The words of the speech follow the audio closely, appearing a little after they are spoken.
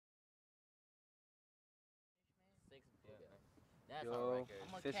That's Yo, all right, good.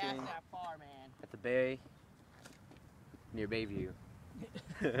 I'm gonna fishing cast that far, man. at the bay near Bayview.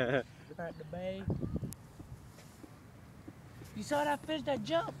 At the bay. You saw that fish that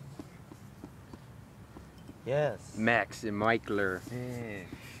jumped? Yes. Max and Michler. Fish.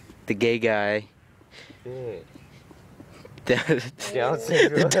 The gay guy. Fish. Down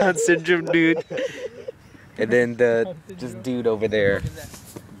syndrome. The Down syndrome dude. And then the just dude over there.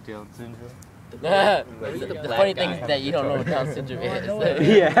 Down syndrome. The funny thing is that you don't know what Down syndrome is.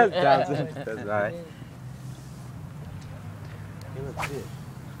 Yeah, Down syndrome. That's right.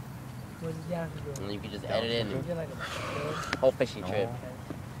 And you can just edit it and whole fishing trip.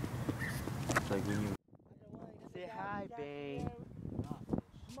 It's like when you Say hi, babe.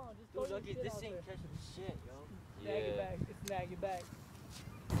 Dude, look at this thing catching shit, yo. Snag it back. Snag it back.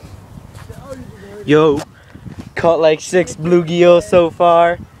 Yo, caught like 6 bluegill so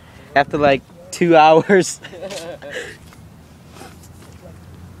far after like 2 hours.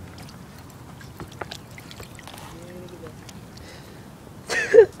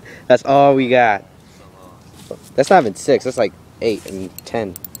 That's all we got. That's not even 6, that's like 8 and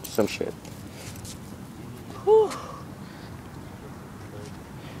 10, some shit. Whew.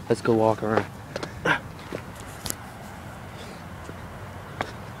 Let's go walk around.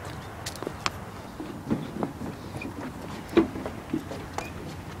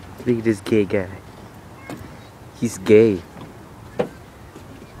 Look at this gay guy. He's gay.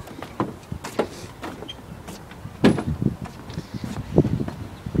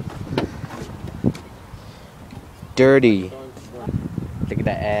 Dirty. Look at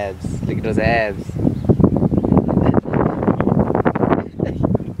the abs. Look at those abs.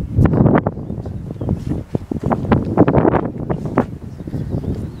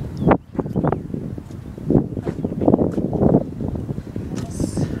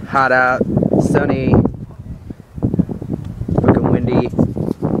 Hot out, sunny, fucking windy.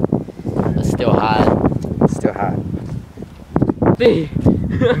 It's still hot. Still hot.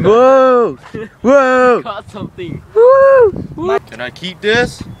 Whoa! Whoa! Caught something. Woo! Can I keep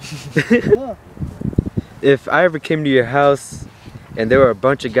this? If I ever came to your house and there were a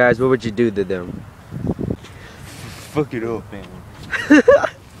bunch of guys, what would you do to them? Fuck it up, man.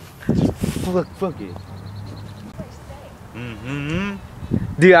 Fuck it. Mm-hmm.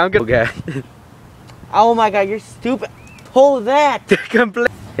 Dude, I'm gonna. Okay. Oh my god, you're stupid. Pull that.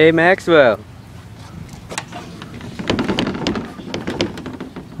 Hey, Maxwell.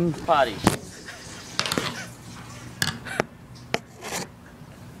 Potty.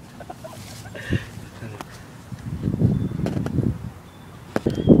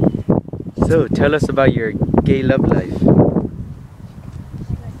 So, tell us about your gay love life.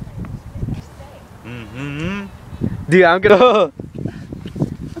 Mm-hmm. Dude, I'm gonna.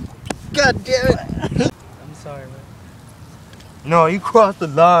 God damn it! I'm sorry, man. No, you crossed the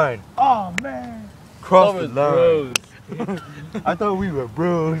line. Oh, man. Crossed the line. I thought we were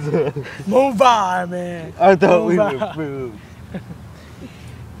bros. Move on, man. I thought we were bros.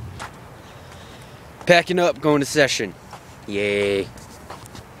 Packing up, going to session. Yay.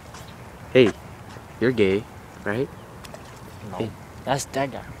 Hey, you're gay, right? No. Hey. That's that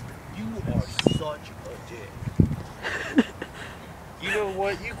guy. You are such a dick. You know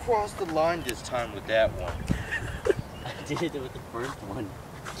what? You crossed the line this time with that one. I did it with the first one.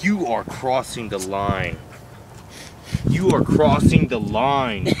 You are crossing the line. You are crossing the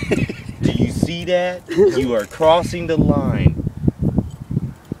line. Do you see that? You are crossing the line.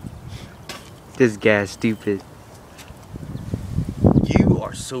 This guy's stupid. You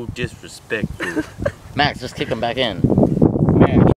are so disrespectful. Max, just kick him back in.